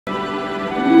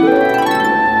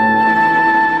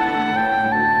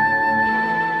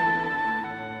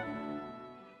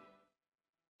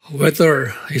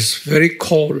weather is very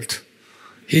cold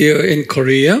here in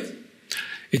Korea.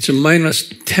 It's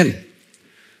 -10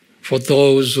 for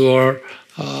those who are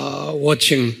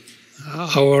watching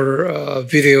our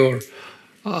video.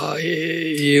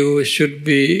 You should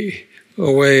be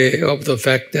aware of the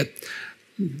fact that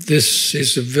this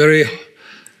is very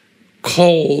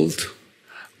cold,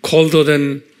 colder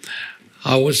than,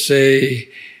 I would say,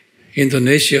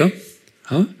 Indonesia,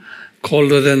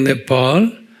 colder than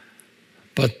Nepal.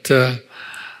 But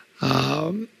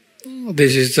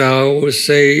this is, I would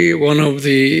say, one of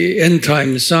the end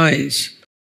time signs.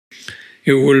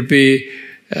 It will be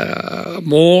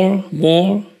more,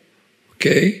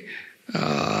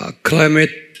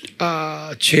 climate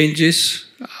changes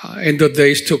in the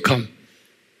days to come.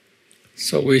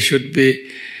 So we should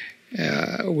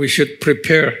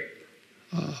prepare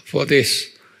for this.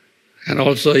 And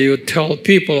also you tell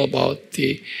people about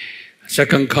the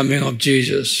second coming of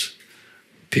Jesus.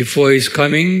 Before his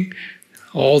coming,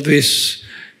 all this,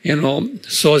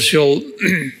 social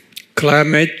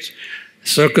climate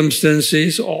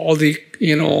circumstances, all the,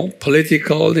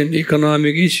 political and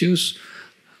economic issues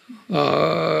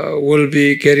will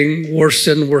be getting worse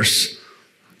and worse.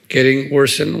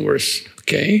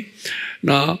 Okay?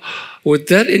 Now, with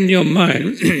that in your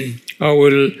mind, I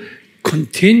will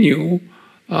continue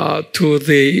to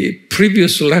the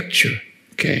previous lecture.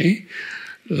 Okay?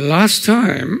 Last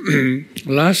time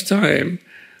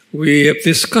we have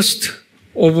discussed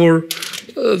over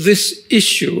this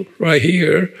issue right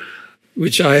here,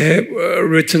 which I have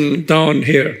written down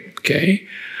here. Okay.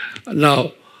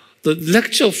 Now, the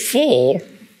lecture 4,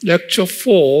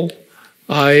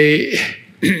 I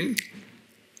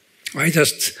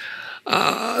just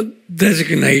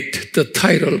designate the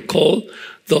title called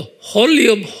the Holy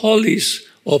of Holies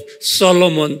of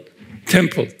Solomon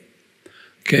Temple.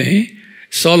 Okay.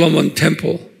 Solomon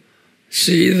Temple.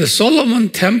 See, the Solomon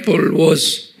Temple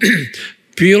was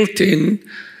built in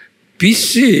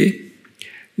BC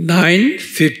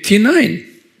 959.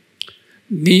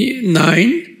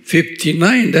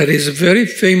 959, that is a very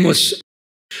famous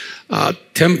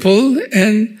temple,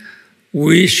 and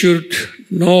we should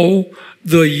know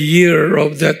the year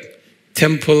of that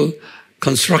temple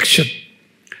construction.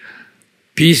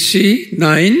 BC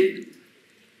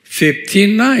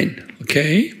 959,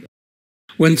 okay?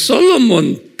 When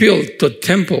Solomon built the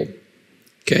temple,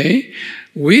 okay,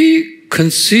 we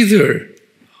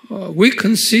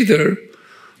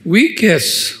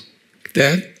guess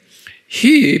that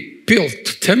he built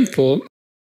the temple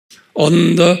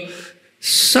on the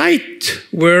site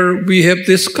where we have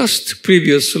discussed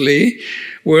previously,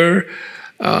 where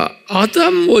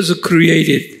Adam was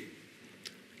created,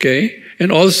 okay,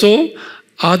 and also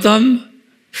Adam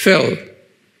fell,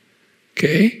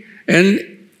 okay, and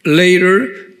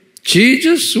later,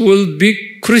 Jesus will be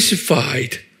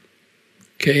crucified.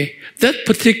 Okay, that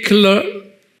particular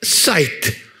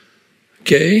site.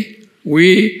 Okay,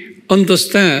 we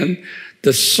understand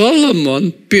that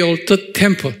Solomon built a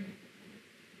temple.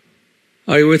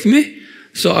 Are you with me?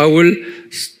 So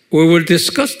we will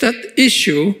discuss that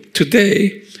issue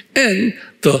today, and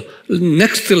the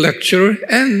next lecture,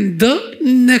 and the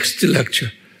next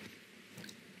lecture.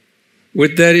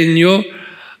 With that in your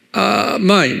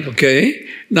mind, okay?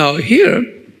 Now here,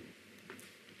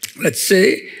 let's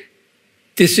say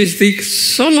this is the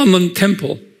Solomon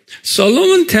Temple.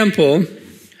 Solomon Temple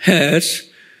has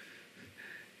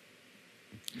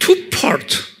two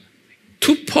parts.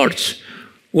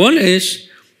 One is,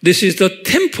 this is the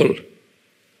temple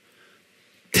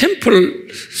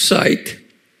site,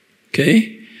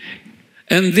 okay?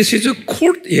 And this is a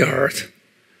courtyard.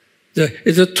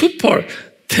 It's a two-part,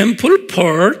 temple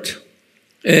part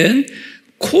and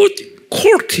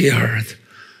courtyard.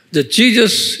 That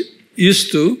Jesus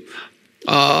used to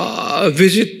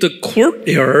visit the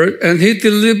courtyard, and he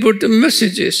delivered the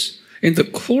messages in the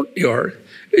courtyard.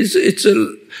 It's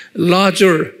a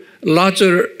larger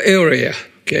area.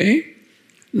 Okay.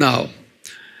 Now,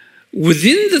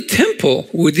 within the temple,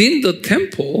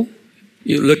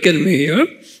 you look at me here.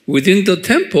 Within the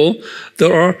temple,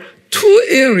 there are two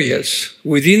areas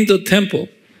within the temple.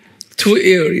 Two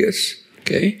areas.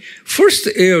 Okay. First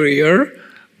area,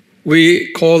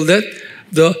 we call that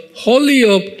the Holy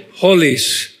of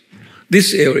Holies.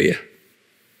 This area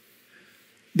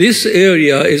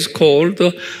is called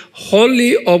the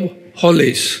Holy of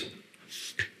Holies.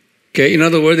 Okay. In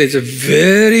other words, it's a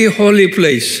very holy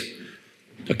place.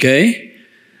 Okay.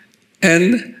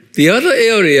 And the other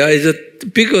area is a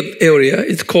bigger area.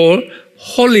 It's called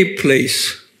Holy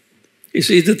Place. It's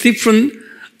a different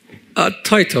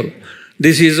title.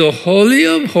 This is a Holy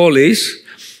of Holies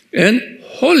and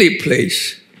Holy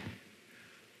Place.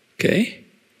 Okay?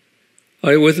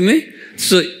 Are you with me?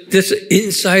 So that's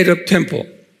inside of temple.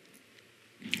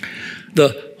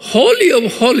 The Holy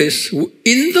of Holies,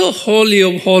 in the Holy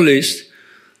of Holies,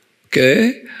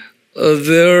 okay,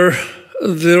 there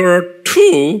are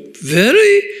two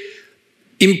very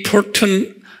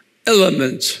important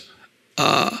elements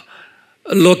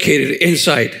located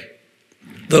inside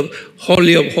the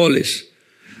Holy of Holies.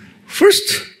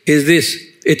 First is this.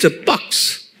 It's a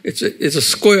box. It's a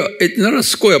square. It's not a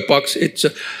square box. It's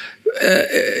a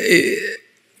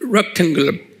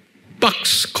rectangular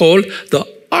box called the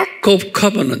Ark of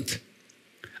Covenant.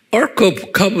 Ark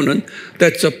of Covenant,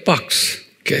 that's a box.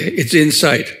 Okay, it's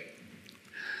inside.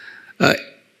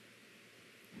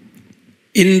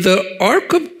 In the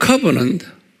Ark of Covenant,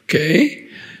 okay,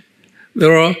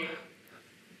 there are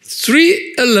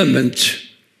three elements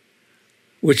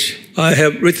which I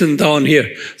have written down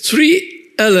here.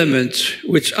 Three elements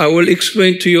which I will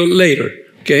explain to you later,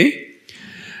 okay?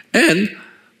 And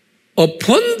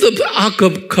upon the Ark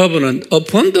of Covenant, on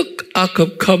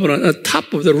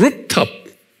top of the rooftop,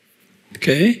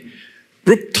 okay,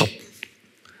 rooftop,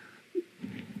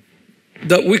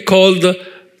 that we call the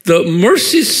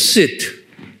mercy seat.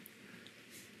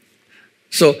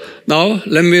 So now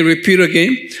let me repeat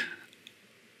again.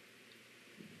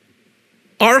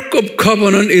 Ark of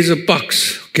Covenant is a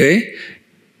box, okay?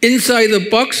 Inside the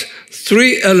box,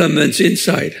 three elements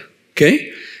inside,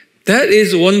 okay? That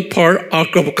is one part,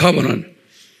 Ark of Covenant.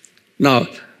 Now,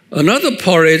 another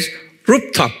part is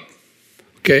rooftop,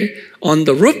 okay? On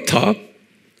the rooftop,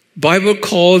 Bible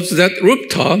calls that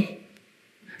rooftop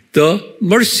the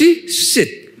mercy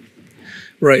seat,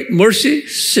 right? Mercy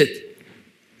seat.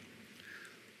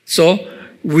 So,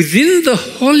 within the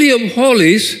Holy of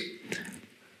Holies,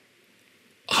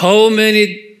 how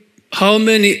many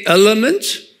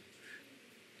elements?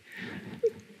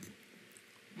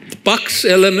 Box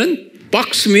element.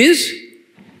 Box means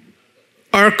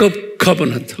Ark of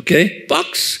Covenant, okay?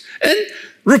 Box and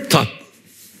rooftop.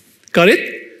 Got it?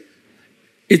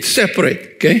 It's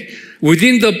separate, okay?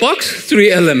 Within the box,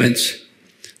 three elements.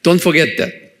 Don't forget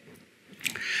that.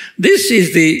 This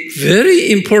is the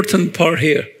very important part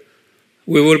here.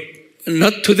 We will,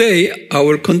 not today, I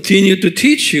will continue to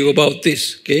teach you about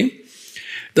this, okay?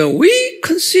 Then we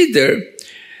consider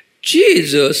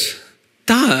Jesus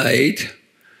died,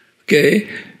 okay,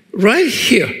 right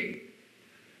here,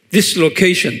 this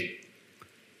location.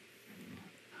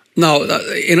 Now,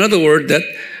 in other words, that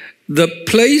the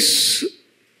place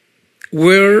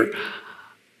where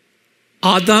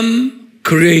Adam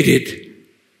created,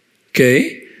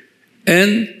 okay,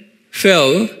 and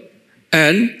fell,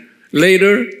 and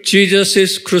later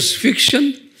Jesus'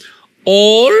 crucifixion,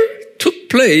 all took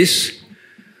place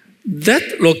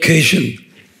that location,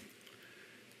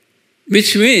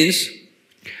 which means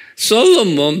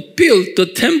Solomon built the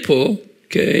temple,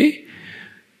 okay,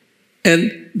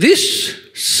 and this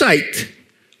site,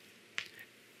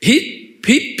 he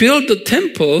built the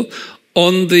temple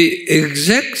on the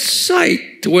exact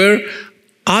site where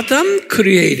Adam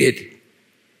created,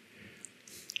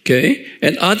 okay,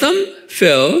 and Adam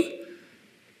fell,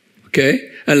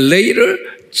 okay, and later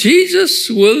Jesus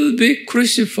will be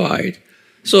crucified.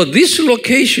 So this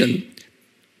location,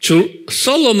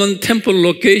 Solomon temple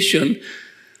location,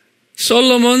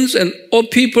 Solomon's and all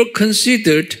people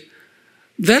considered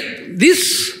that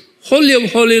this Holy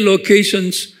of Holy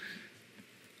locations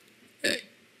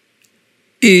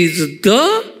is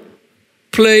the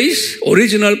place,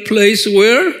 original place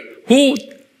where who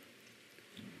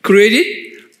created?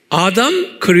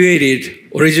 Adam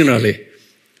created originally.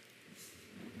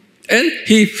 And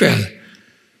he fell.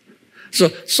 So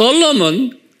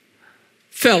Solomon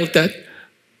felt that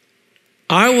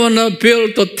I want to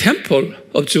build the temple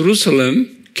of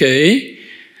Jerusalem, okay,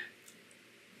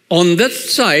 on that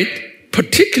site,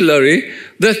 particularly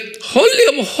the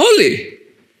Holy of Holy,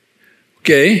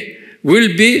 okay, will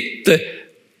be the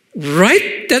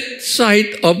right that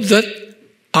side of that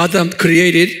Adam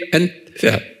created and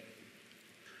fell.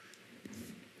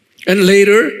 And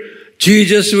later,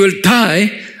 Jesus will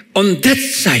die on that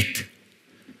site.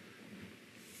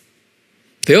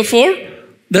 Therefore,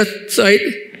 that site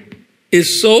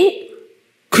is so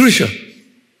crucial.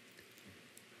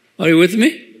 Are you with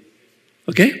me?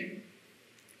 Okay?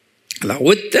 Now,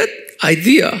 with that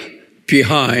idea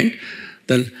behind,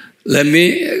 then let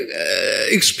me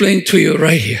explain to you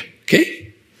right here.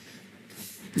 Okay?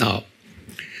 Now,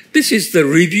 this is the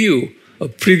review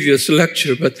of previous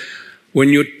lecture, but when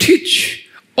you teach,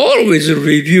 always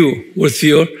review with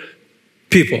your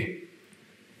people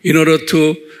in order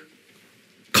to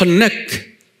connect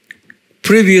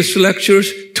previous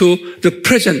lectures to the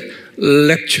present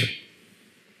lecture.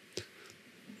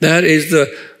 That is the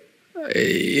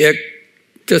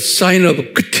sign of a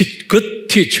good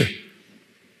teacher.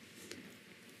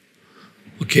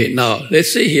 Okay, now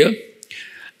let's see here.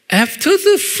 After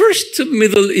the first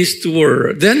Middle East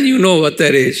war, then you know what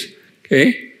that is.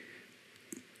 Okay,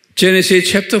 Genesis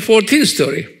chapter 14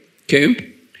 story.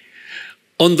 Okay,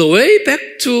 on the way back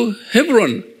to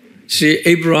Hebron, see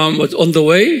Abraham was on the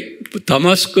way,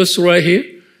 Damascus right here,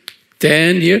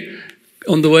 then here,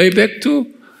 on the way back to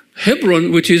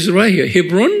Hebron, which is right here.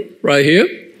 Hebron, right here.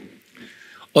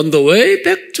 On the way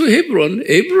back to Hebron,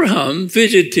 Abraham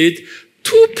visited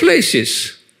two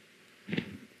places.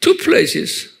 Two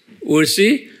places. We'll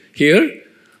see here.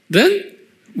 Then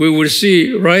we will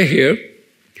see right here.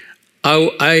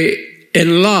 I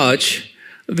enlarge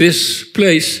this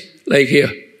place like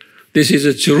here. This is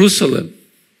a Jerusalem.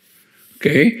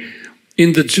 Okay.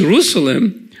 In the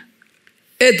Jerusalem,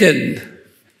 Eden,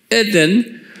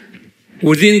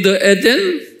 within the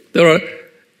Eden, there are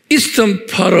eastern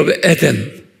part of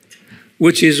Eden,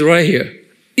 which is right here.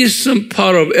 Eastern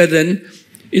part of Eden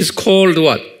is called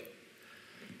what?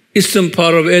 Eastern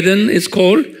part of Eden is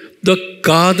called the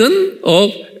Garden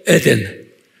of Eden.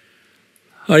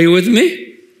 Are you with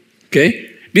me? Okay.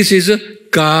 This is a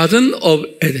Garden of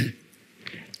Eden.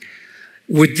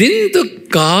 Within the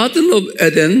Garden of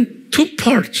Eden, two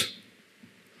parts.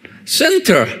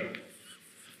 Center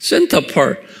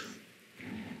part.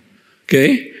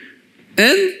 Okay.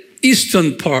 And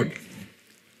eastern part.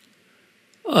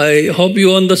 I hope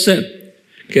you understand.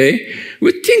 Okay.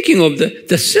 We're thinking of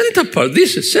the center part.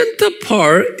 This center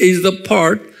part is the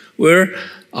part where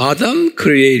Adam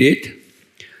created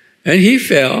and he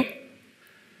fell.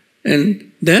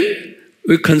 And then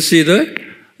we consider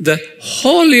the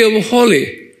Holy of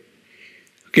Holies.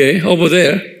 Okay, over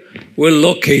there, will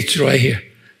locate right here.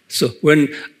 So when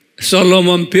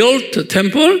Solomon built the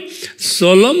temple,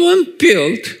 Solomon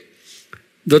built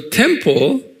the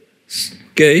temple,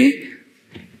 okay,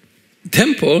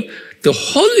 the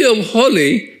Holy of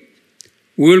Holies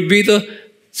will be the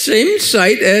same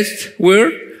site as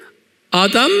where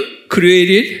Adam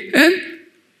created and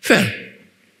fell.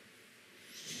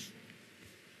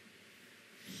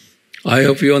 I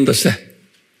hope you understand.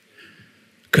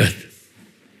 Good.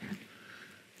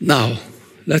 Now,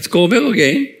 let's go back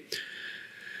again.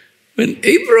 When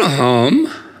Abraham,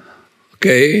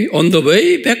 okay, on the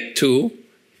way back to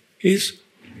his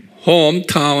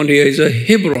hometown, here is a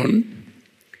Hebron,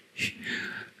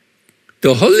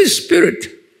 the Holy Spirit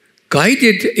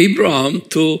guided Abraham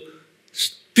to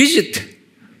visit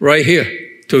right here,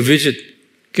 to visit,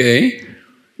 okay?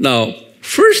 Now,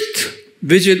 first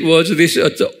visit was this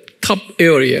at the top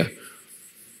area.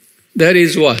 That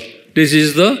is what? This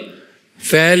is the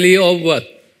valley of what?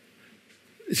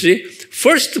 See,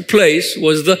 first place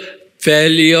was the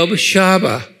valley of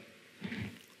Shaba.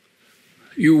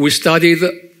 We studied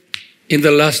in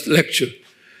the last lecture.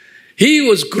 He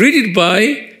was greeted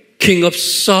by King of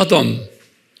Sodom,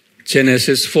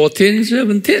 Genesis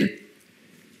 14:17.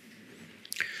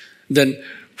 Then,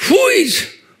 who is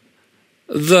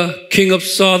the king of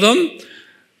Sodom?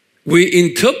 We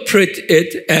interpret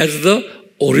it as the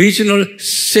original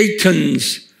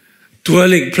Satan's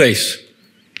dwelling place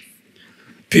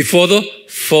before the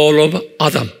fall of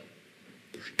Adam.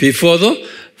 Before the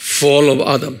fall of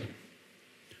Adam.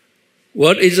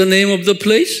 What is the name of the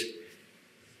place?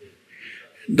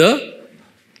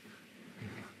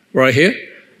 Right here?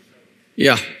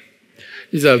 Yeah.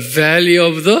 It's the valley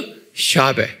of the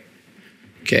Shaba.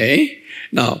 Okay.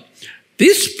 Now,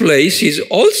 this place is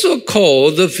also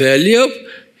called the valley of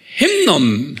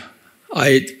Hinnom.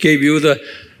 I gave you the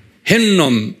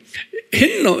Hinnom.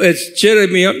 Hinnom is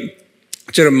Jeremiah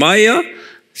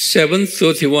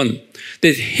 7:31.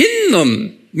 This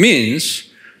Hinnom means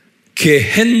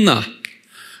Gehenna.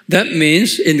 That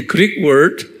means, in Greek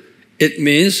word, it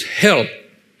means hell.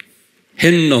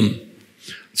 Hinnom.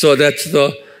 So that's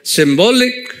the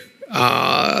symbolic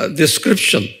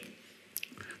description.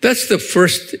 That's the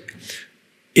first.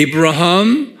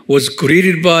 Abraham was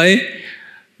greeted by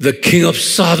the king of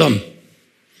Sodom.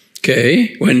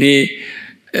 Okay, when he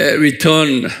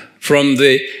returned from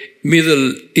the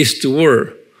Middle East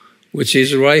war, which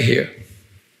is right here.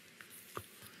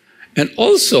 And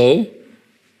also,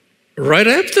 right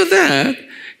after that,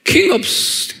 King of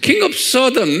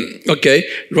Sodom, okay,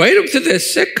 right after the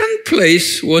second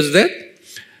place was that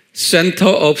center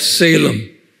of Salem.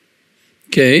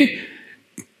 Okay,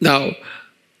 now,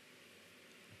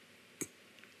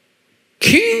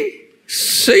 King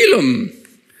Salem,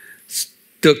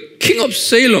 the king of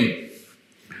Salem,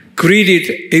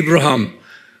 greeted Abraham.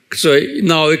 So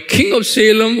now the king of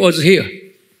Salem was here.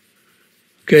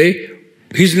 Okay,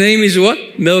 His name is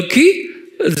what?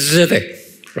 Melchizedek.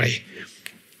 Right.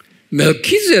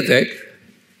 Melchizedek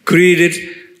created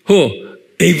who?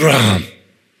 Abraham.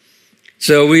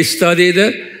 So we studied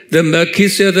that the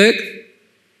Melchizedek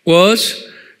was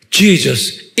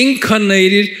Jesus,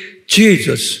 incarnated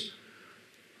Jesus.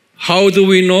 How do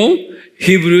we know?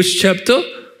 Hebrews chapter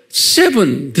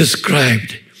 7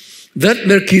 described that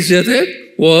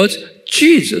Melchizedek was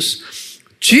Jesus.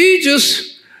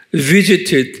 Jesus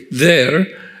visited there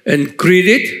and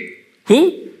created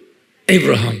who?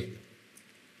 Abraham.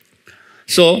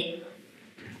 So,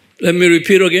 let me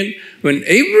repeat again. When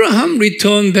Abraham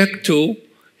returned back to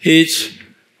his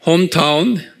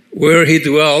hometown where he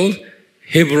dwelled,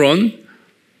 Hebron,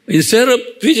 instead of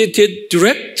visiting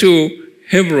direct to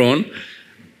Hebron,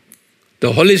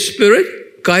 the Holy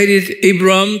Spirit guided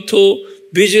Abraham to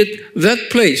visit that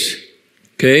place.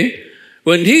 Okay?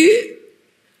 When he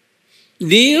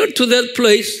near to that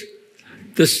place,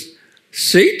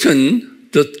 Satan,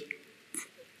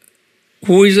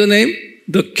 who is the name?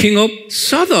 The king of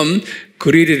Sodom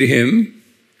greeted him.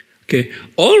 Okay.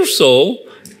 Also,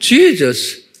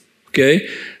 Jesus, okay,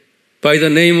 by the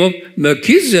name of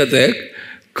Melchizedek,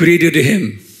 greeted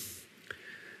him.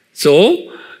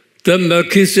 So, the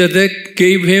Melchizedek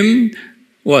gave him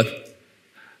what?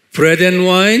 Bread and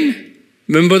wine.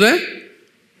 Remember that?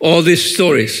 All these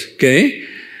stories, okay?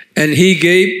 And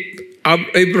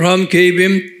Abraham gave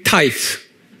him tithe.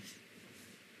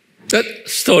 That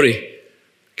story,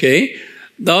 okay?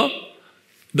 Now,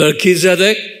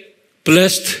 Melchizedek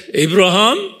blessed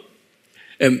Abraham,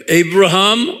 and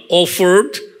Abraham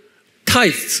offered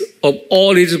tithes of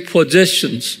all his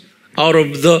possessions out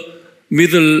of the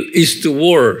Middle East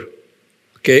war.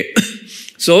 Okay?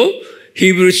 So,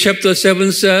 Hebrews chapter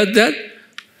 7 said that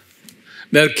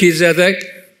Melchizedek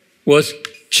was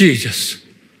Jesus.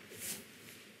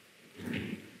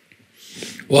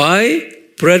 Why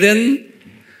bread and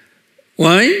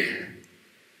wine?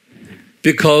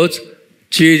 Because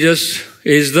Jesus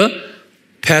is the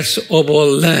Passover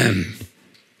lamb.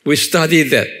 We studied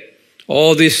that.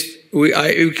 All this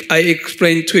I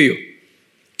explained to you.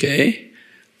 Okay?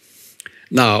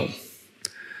 Now,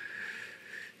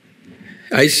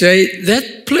 I say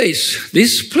that place,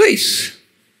 this place,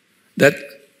 that's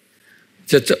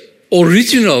the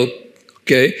original,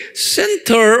 okay,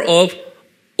 center of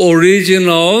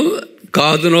original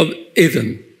Garden of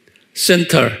Eden.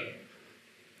 Center.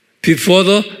 Before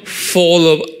the fall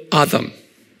of Adam.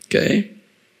 Okay?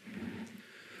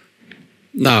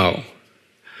 Now,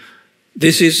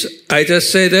 I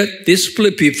just say that this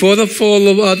place, before the fall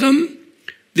of Adam,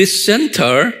 this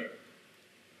center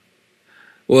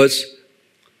was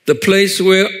the place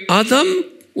where Adam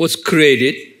was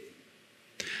created.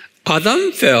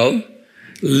 Adam fell.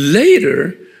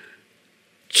 Later,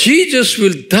 Jesus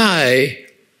will die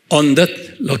on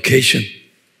that location.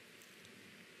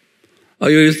 Are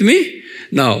you with me?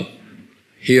 Now,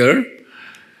 here,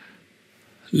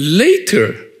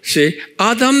 later, see,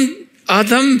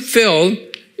 Adam fell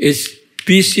is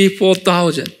BC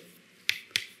 4000.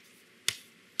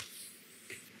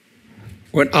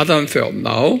 When Adam fell,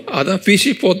 now, Adam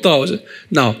BC 4000.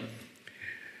 Now,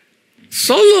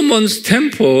 Solomon's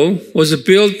temple was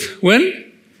built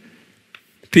when?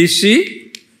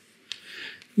 BC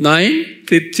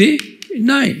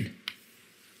 959.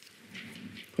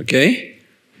 Okay?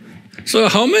 So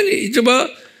how many? It's about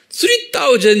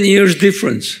 3,000 years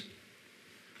difference.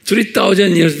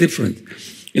 3,000 years difference.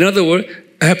 In other words,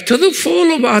 after the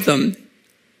fall of Adam,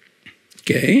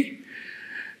 okay,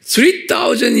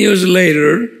 3,000 years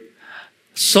later,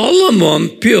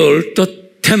 Solomon built the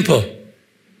temple.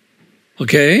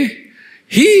 Okay?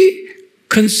 He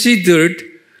considered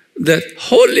that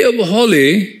Holy of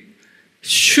Holies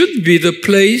should be the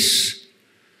place,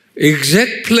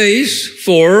 exact place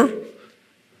for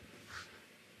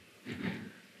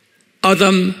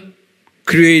Adam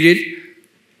created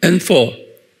and fall.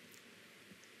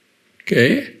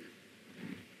 Okay?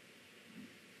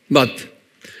 But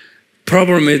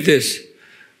problem is this.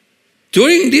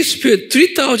 During this period,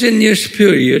 3,000 years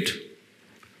period,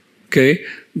 okay,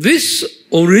 this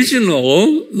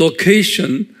original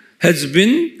location has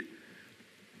been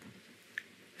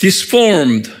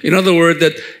disformed. In other words,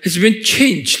 that has been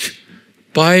changed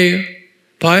by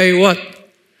what?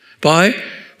 By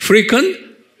frequent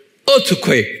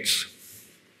earthquakes.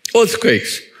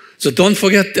 Earthquakes. So don't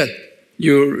forget that.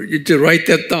 You need to write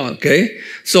that down, okay?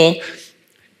 So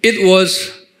it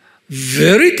was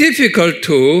very difficult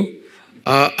to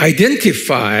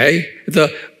identify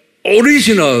the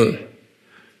original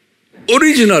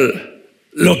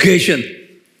location.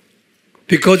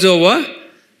 Because of what?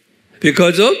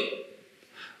 Because of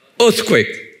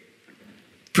earthquake.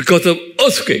 Because of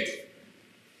earthquake.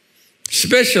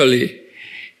 Especially,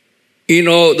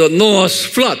 the Noah's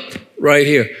flood right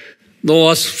here.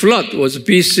 Noah's flood was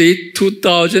BC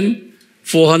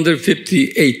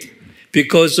 2458.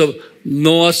 Because of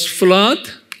Noah's flood,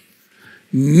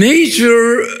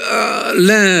 major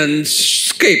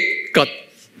landscape got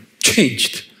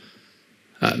changed.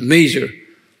 Major.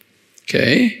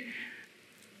 Okay.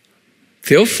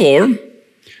 Therefore,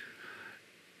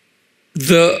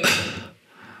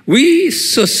 we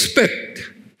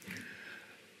suspect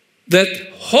that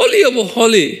Holy of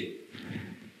Holy,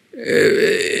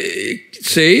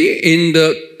 say in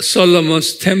the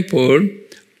Solomon's temple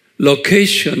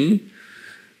location,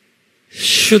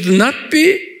 should not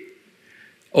be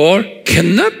or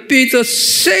cannot be the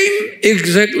same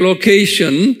exact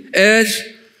location as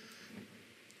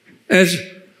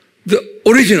the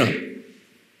original.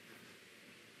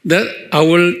 That I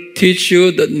will teach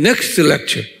you the next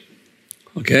lecture.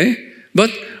 Okay?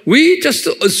 But we just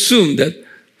assume that,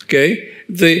 okay,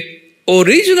 the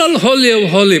original Holy of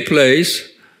Holy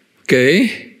place,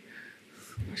 okay,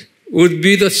 would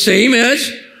be the same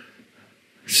as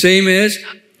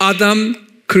Adam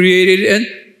created and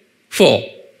fall.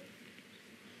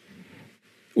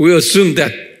 We assume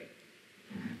that.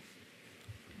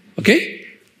 Okay?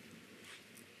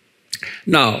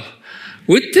 Now,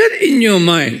 with that in your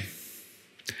mind,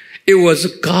 it was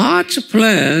God's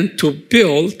plan to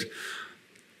build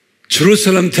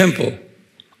Jerusalem temple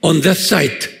on that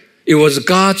site. It was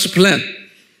God's plan.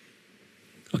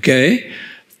 Okay?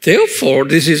 Therefore,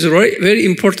 this is a very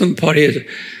important part here.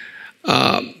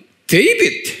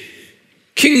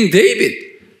 King David,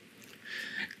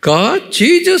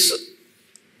 Jesus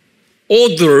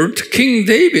ordered King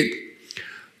David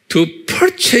to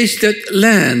purchase that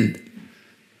land.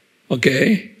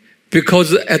 Okay?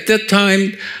 Because at that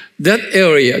time, that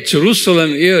area,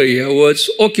 Jerusalem area, was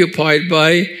occupied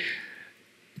by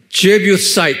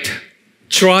Jebusite,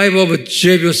 tribe of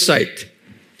Jebusite.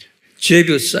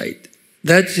 Jebusite.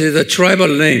 That is a tribal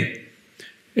name.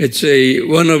 It's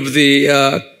one of the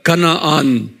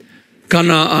Canaan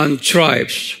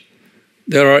tribes.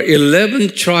 There are 11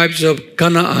 tribes of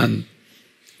Canaan.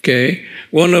 Okay?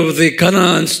 One of the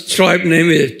Canaan's tribe name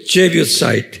is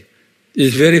Jebusite.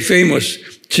 It's very famous,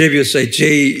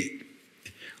 Jebusite,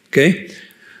 okay?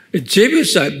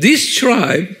 Jebusite, this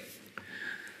tribe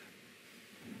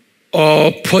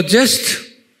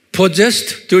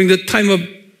possessed during the time of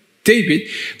David,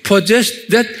 possessed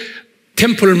that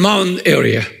Temple Mount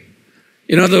area.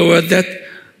 In other words,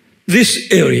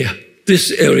 this area.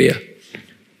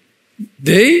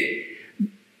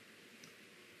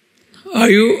 Are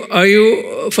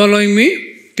you following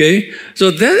me? Okay,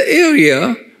 so that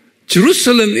area,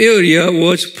 Jerusalem area,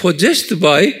 was possessed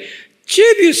by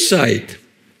Jebusite.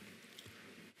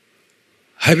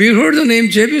 Have you heard the name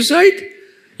Jebusite?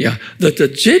 Yeah, the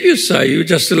Jebusite, you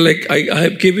just like, I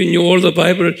have given you all the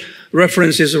Bible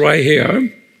references right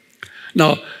here.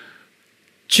 Now,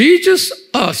 Jesus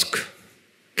asked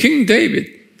King David,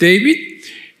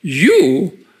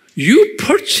 you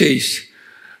purchase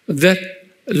that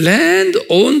land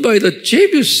owned by the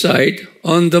Jebusite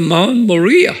on the Mount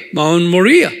Moriah.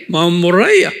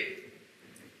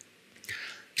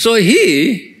 So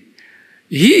he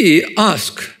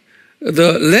asked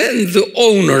the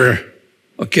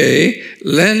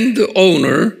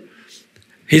landowner,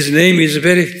 his name is a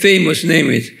very famous name,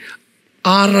 is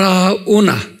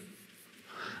Araunah.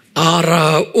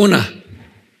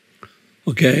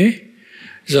 Okay?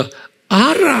 So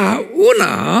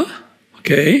Araunah,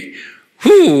 okay,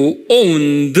 who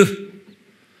owned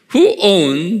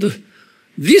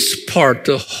this part,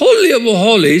 the Holy of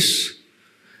Holies,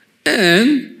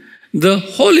 and the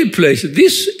holy place,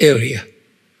 this area.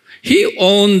 He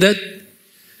owned that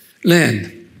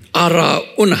land,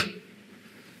 Araunah.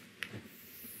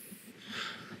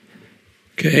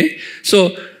 Okay,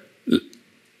 so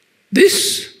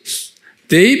this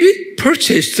David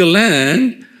purchased the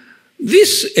land,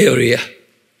 this area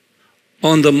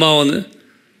on the Mount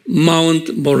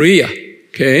Moriah.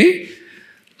 Okay,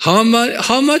 how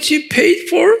much he paid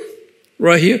for?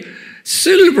 Right here,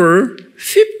 silver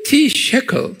 50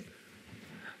 shekel.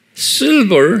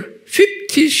 Silver,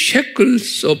 50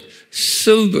 shekels of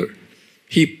silver.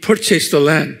 He purchased the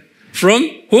land from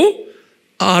who?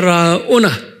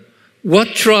 Araunah.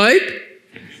 What tribe?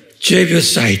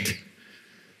 Jebusite.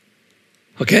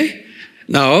 Okay?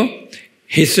 Now,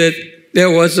 he said there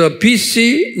was a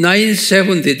BC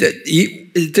 970,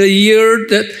 the year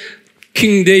that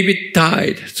King David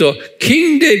died. So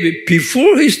King David,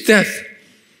 before his death,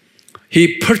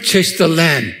 he purchased the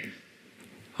land.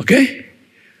 Okay?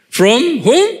 From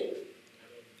whom?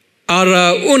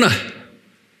 Araunah,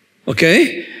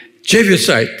 okay,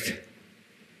 Jebusite.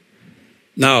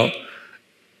 Now,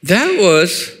 that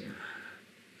was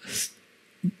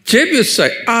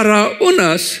Jebusite,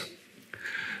 Araunah's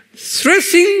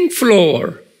threshing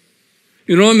floor.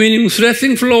 You know what meaning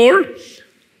threshing floor?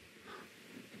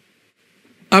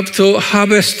 After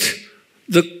harvest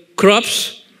the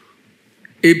crops,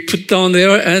 it put down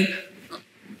there and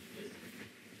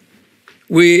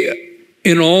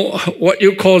what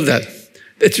you call that?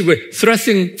 It's a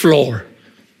threshing floor.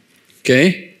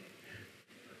 Okay?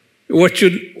 What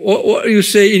you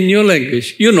say in your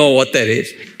language, you know what that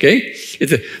is. Okay?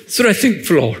 It's a threshing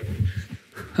floor.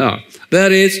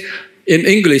 That is, in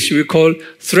English, we call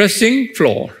threshing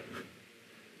floor.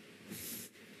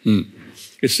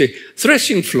 It's a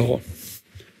threshing floor.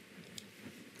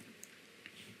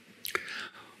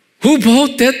 Who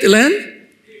bought that land?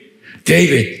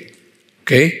 David.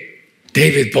 Okay?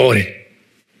 David bought it.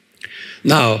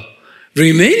 Now,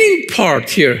 remaining part,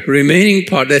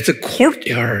 that's a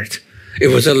courtyard. It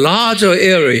was a larger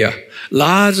area,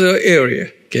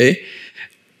 okay?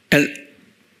 And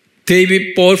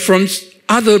David bought from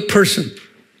other person,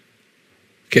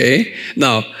 okay?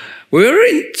 Now, where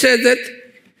it said that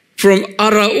from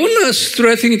Araunah's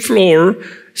threshing floor,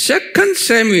 2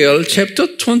 Samuel chapter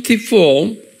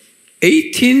 24,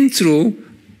 18 through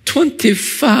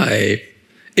 25,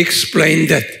 explain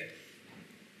that.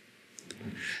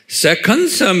 2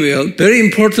 Samuel, very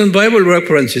important Bible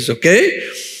references, okay?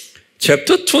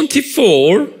 Chapter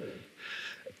 24,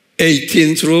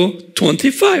 18 through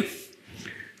 25.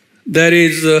 That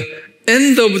is the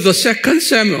end of the 2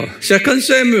 Samuel. 2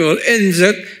 Samuel ends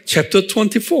at chapter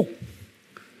 24.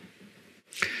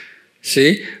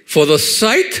 See, for the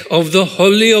site of the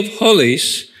Holy of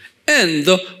Holies and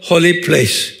the holy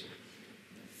place.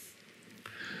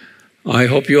 I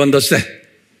hope you understand.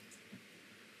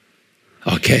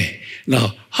 Okay,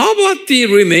 now how about the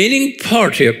remaining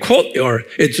part here, courtyard?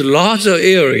 It's a larger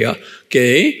area,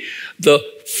 okay?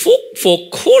 For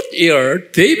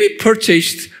courtyard, David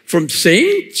purchased from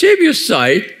same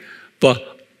Jebusite, but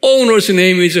owner's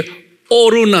name is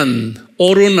Orunan,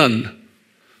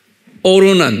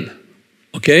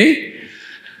 okay?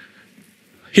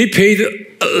 He paid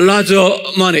larger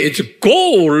money. It's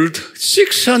gold,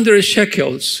 600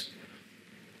 shekels.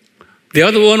 The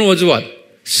other one was what?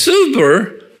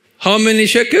 Silver, how many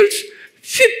shekels?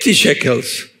 50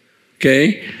 shekels.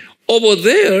 Okay? Over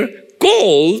there,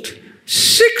 gold,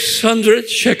 600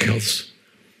 shekels.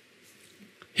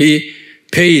 He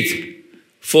paid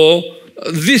for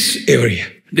this area,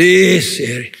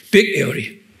 big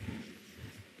area.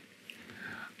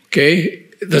 Okay?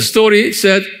 The story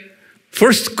said,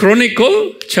 1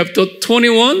 Chronicle, chapter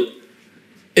 21,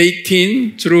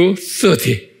 18 through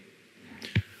 30.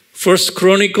 1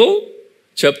 Chronicle,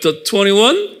 chapter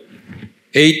 21,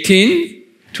 18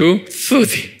 to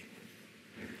 30.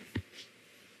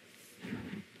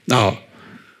 Now,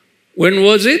 when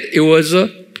was it? It was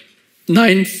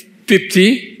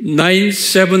 950,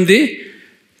 970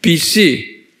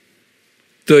 BC,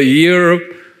 the year of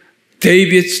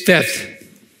David's death.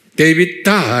 David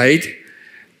died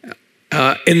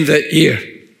in that year.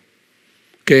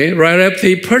 Okay, right after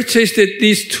he purchased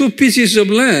these two pieces of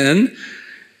land,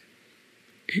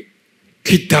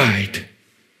 he died.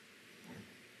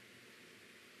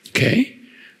 Okay?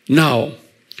 Now,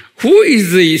 who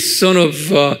is the son of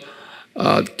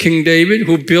King David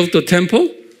who built the temple?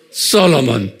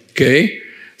 Solomon. Okay?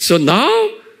 So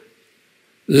now,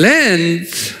 land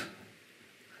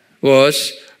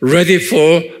was ready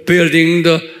for building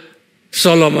the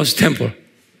Solomon's temple.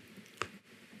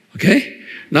 Okay?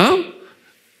 Now,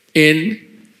 in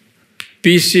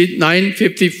BC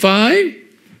 955,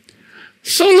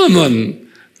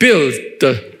 Solomon built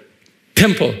the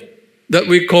temple that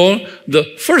we call the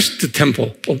first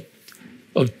temple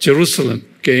of Jerusalem,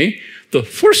 okay? The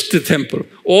first temple,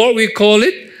 or we call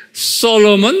it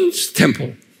Solomon's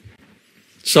temple.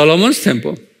 Solomon's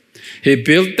temple. He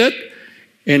built that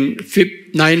in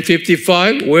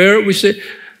 955, where we say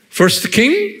 1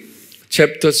 King,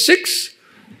 chapter 6,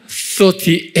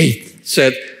 38,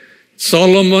 said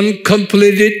Solomon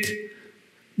completed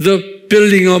the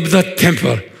building of the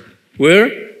temple. Where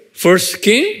 1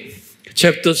 King,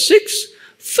 chapter 6,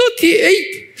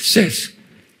 38 says.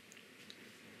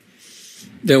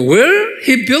 Then where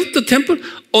he built the temple?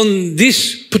 On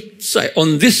this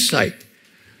side.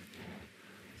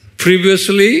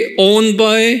 Previously owned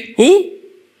by who?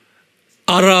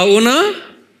 Araunah,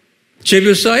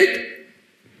 Jebusite,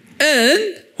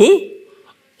 and who?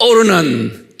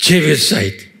 Orunan,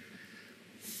 Jebusite.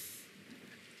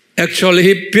 Actually,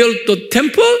 he built the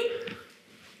temple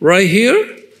right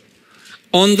here,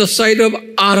 on the side of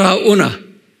Arauna,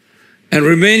 and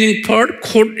remaining part,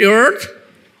 courtyard,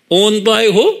 owned by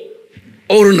who?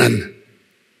 Ornan.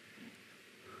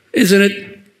 Isn't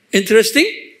it interesting?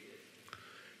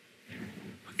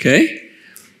 Okay.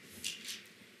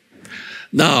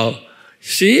 Now,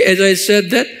 see, as I said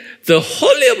that, the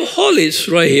Holy of Holies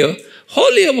right here,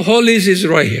 Holy of Holies is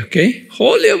right here, okay?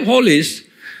 Holy of Holies,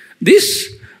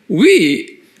 this,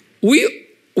 we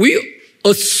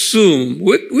assume,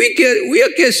 we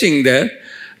are guessing that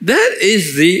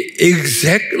is the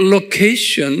exact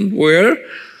location where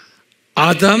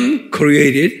Adam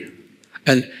created,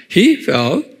 and he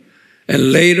fell,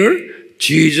 and later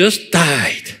Jesus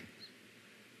died.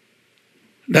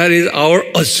 That is our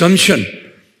assumption.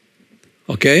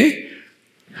 Okay?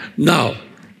 Now,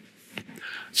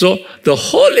 so the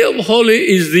Holy of Holies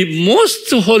is the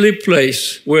most holy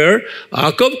place where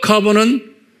Ark of Covenant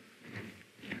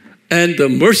and the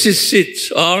mercy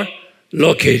seats are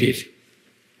located.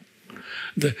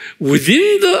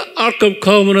 Within the Ark of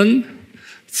Covenant,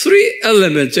 three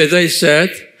elements, as I said,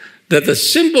 that the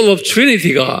symbol of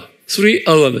Trinity God, three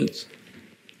elements.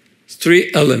 Three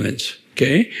elements,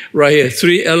 okay? Right here,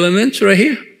 three elements right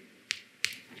here.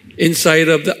 Inside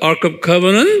of the Ark of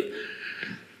Covenant,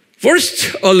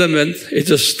 first element is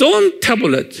a stone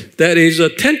tablet. That is a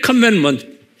 10 Commandment,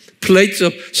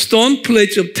 stone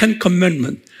plates of 10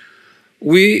 Commandment.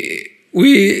 We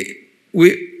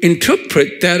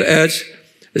interpret that as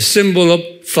a symbol of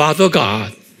Father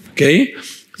God. Okay?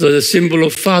 So the symbol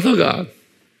of Father God.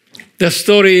 The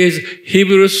story is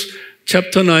Hebrews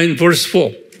chapter 9, verse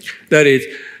 4. That is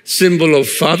symbol of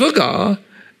Father God,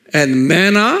 and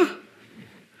manna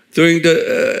during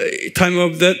the time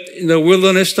of that, in the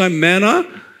wilderness time, manna,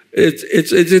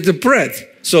 it's the bread.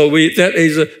 So that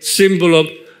is a symbol of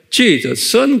Jesus,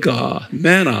 Son God,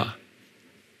 manna.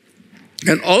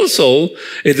 And also,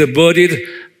 it's a budded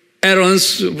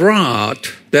Aaron's rod.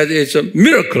 That is a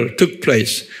miracle took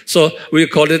place. So we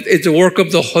call it's a work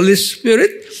of the Holy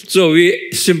Spirit. So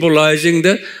we symbolizing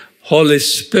the Holy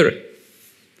Spirit.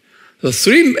 The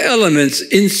three elements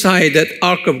inside that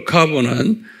Ark of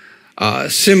Covenant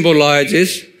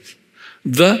symbolizes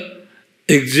the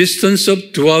existence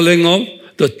of dwelling of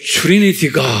the Trinity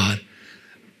God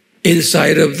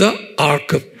inside of the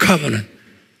Ark of Covenant.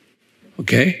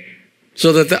 Okay?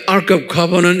 So that the Ark of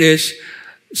Covenant is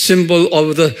symbol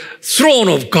of the throne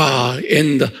of God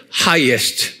in the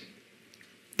highest.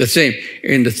 The same.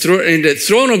 In the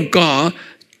throne of God,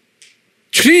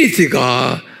 Trinity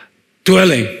God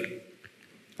dwelling.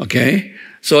 Okay?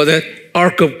 So that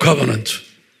Ark of Covenant.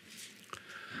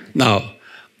 Now,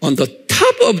 on the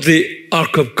top of the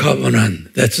Ark of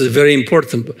Covenant, that's very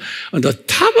important. On the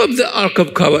top of the Ark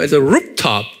of Covenant, the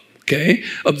rooftop, okay,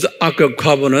 of the Ark of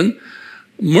Covenant,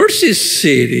 mercy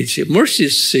seat.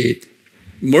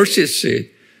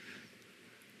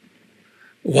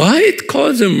 Why it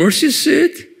called a mercy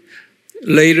seat?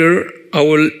 Later, I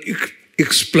will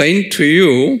explain to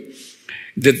you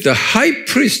that the high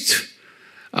priest,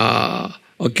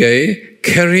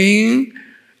 carrying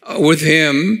with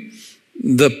him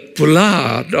the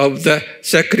blood of the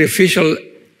sacrificial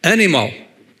animal,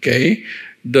 okay,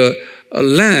 the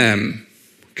lamb,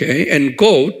 okay, and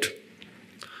goat,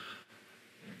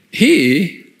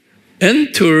 he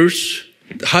enters,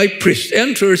 the high priest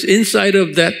enters inside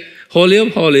of that Holy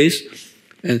of Holies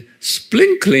and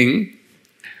sprinkling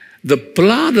the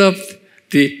blood of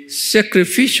the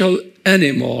sacrificial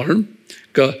animal,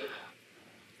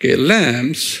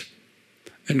 lambs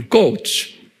and goats,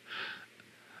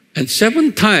 and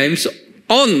 7 times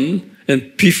on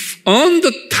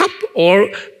the top or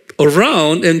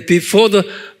around and before the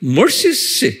mercy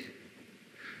seat.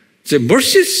 The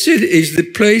mercy seat is the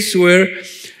place where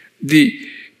the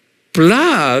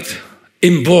blood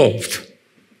involved.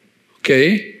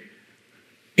 Okay?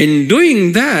 In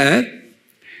doing that,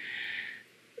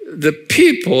 the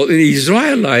people, the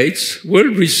Israelites,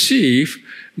 will receive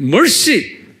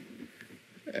mercy.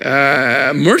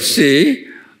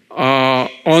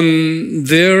 On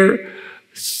their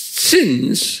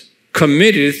sins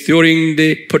committed during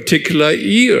the particular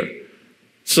year.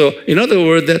 So, in other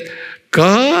words, that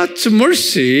God's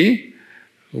mercy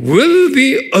will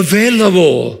be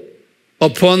available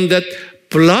upon that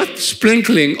blood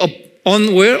sprinkling on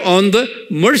the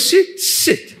mercy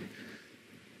seat.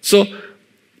 So,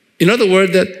 in other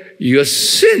words, that your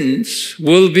sins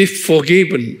will be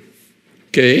forgiven,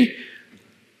 okay,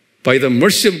 by the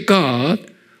mercy of God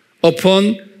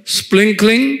upon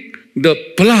sprinkling the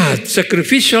blood,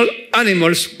 sacrificial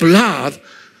animal's blood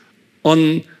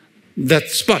on that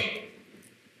spot.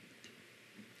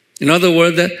 In other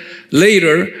words, that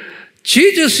later,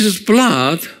 Jesus'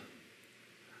 blood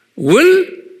will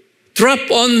drop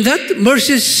on that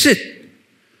mercy seat.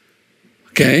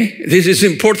 Okay, this is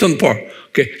important part.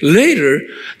 Okay, later,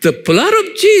 the blood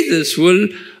of Jesus will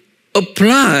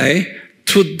apply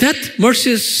to that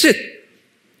mercy seat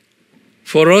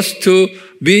for us to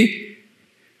be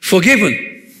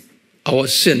forgiven our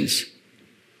sins.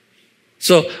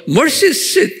 So, mercy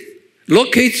seat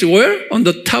locates where? On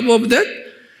the top of that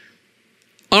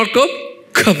Ark of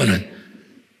Covenant.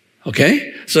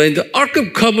 Okay? So, in the Ark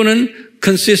of Covenant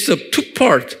consists of two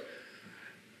parts.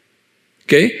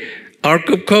 Okay? Ark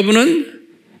of Covenant,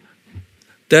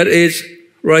 that is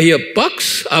right here,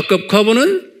 box, Ark of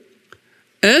Covenant,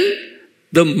 and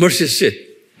the mercy seat.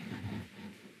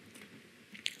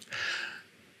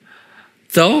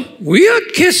 So, we are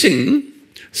guessing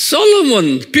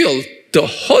Solomon built the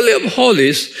Holy of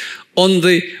Holies on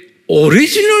the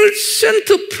original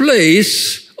center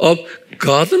place of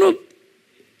Garden of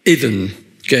Eden.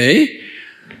 Okay?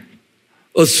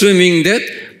 Assuming that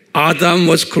Adam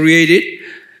was created,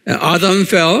 and Adam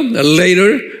fell, and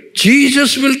later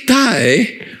Jesus will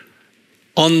die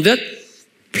on that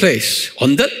place,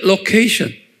 on that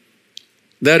location.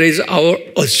 That is our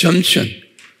assumption.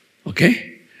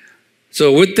 Okay?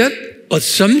 So with that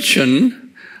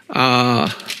assumption,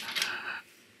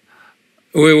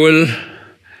 we will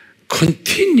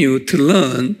continue to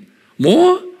learn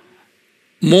more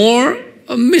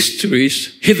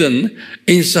mysteries hidden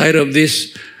inside of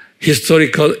this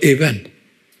historical event.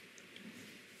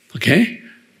 Okay?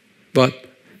 But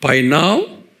by now,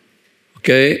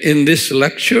 okay, in this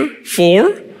lecture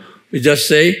 4, we just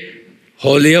say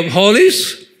Holy of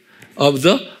Holies of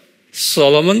the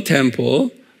Solomon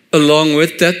Temple, along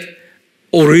with that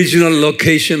original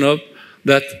location of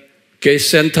that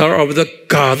center of the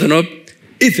Garden of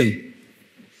Eden.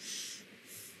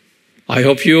 I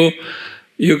hope you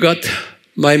got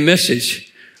my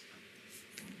message.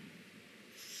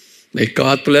 May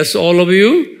God bless all of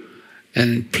you.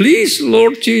 And please,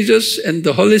 Lord Jesus and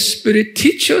the Holy Spirit,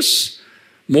 teach us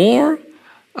more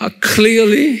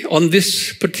clearly on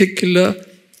this particular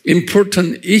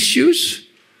important issues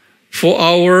for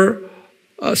our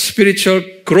spiritual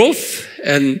growth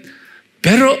and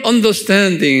better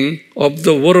understanding of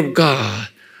the Word of God,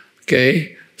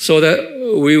 okay, so that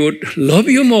we would love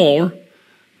you more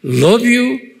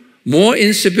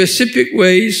in specific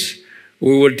ways.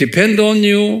 We will depend on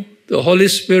you, the Holy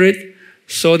Spirit,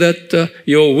 so that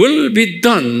your will be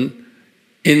done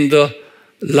in the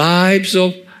lives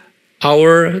of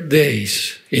our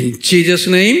days. In Jesus'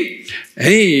 name,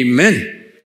 amen.